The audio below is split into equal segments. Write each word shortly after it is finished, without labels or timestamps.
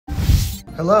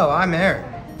Hello, I'm Aaron.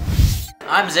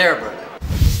 I'm Zarabra.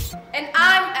 And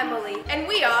I'm Emily, and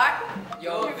we are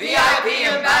your VIP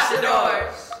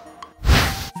ambassadors.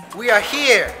 We are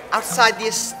here outside the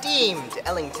esteemed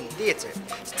Ellington Theater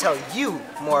to tell you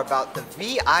more about the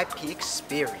VIP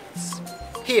experience.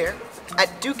 Here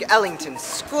at Duke Ellington's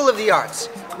School of the Arts,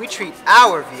 we treat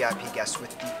our VIP guests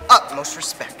with the utmost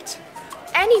respect.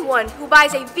 Anyone who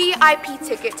buys a VIP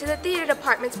ticket to the theater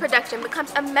department's production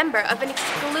becomes a member of an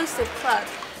exclusive club.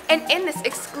 And in this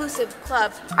exclusive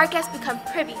club, our guests become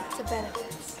privy to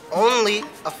benefits. Only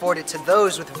afforded to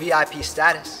those with VIP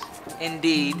status.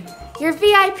 Indeed. Your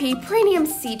VIP premium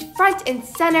seat front and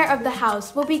center of the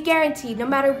house will be guaranteed no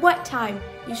matter what time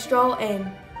you stroll in.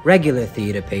 Regular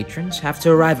theater patrons have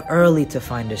to arrive early to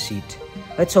find a seat.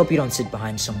 Let's hope you don't sit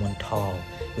behind someone tall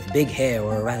with big hair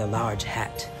or a rather large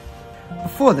hat.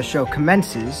 Before the show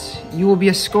commences, you will be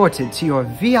escorted to your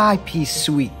VIP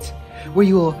suite, where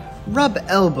you will rub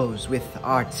elbows with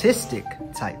artistic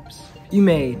types. You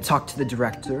may talk to the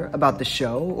director about the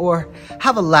show or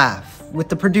have a laugh with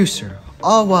the producer,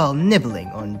 all while nibbling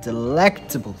on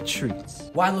delectable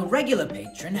treats. While a regular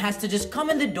patron has to just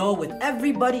come in the door with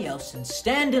everybody else and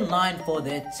stand in line for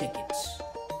their tickets.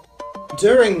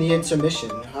 During the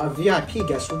intermission, our VIP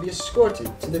guests will be escorted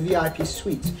to the VIP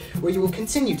suite, where you will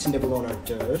continue to nibble on hors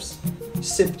d'oeuvres,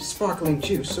 sip sparkling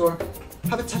juice, or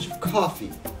have a touch of coffee,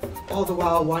 all the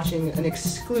while watching an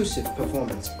exclusive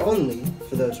performance only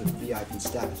for those with VIP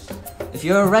status. If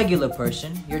you're a regular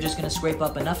person, you're just gonna scrape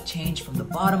up enough change from the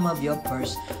bottom of your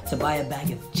purse to buy a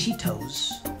bag of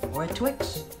Cheetos or a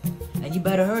Twix. And you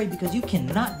better hurry because you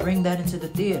cannot bring that into the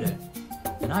theater.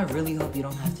 And I really hope you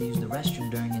don't have to use the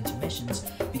restroom during intermissions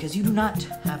because you do not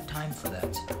have time for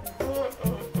that.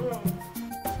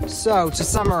 So, to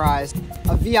summarize,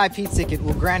 a VIP ticket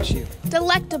will grant you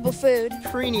Delectable food,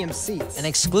 premium seats, An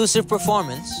exclusive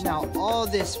performance. now all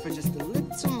this for just a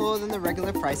little more than the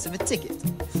regular price of a ticket.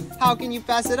 How can you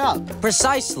pass it up?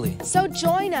 Precisely. so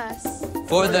join us.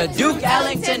 For the Duke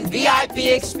Ellington VIP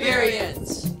experience.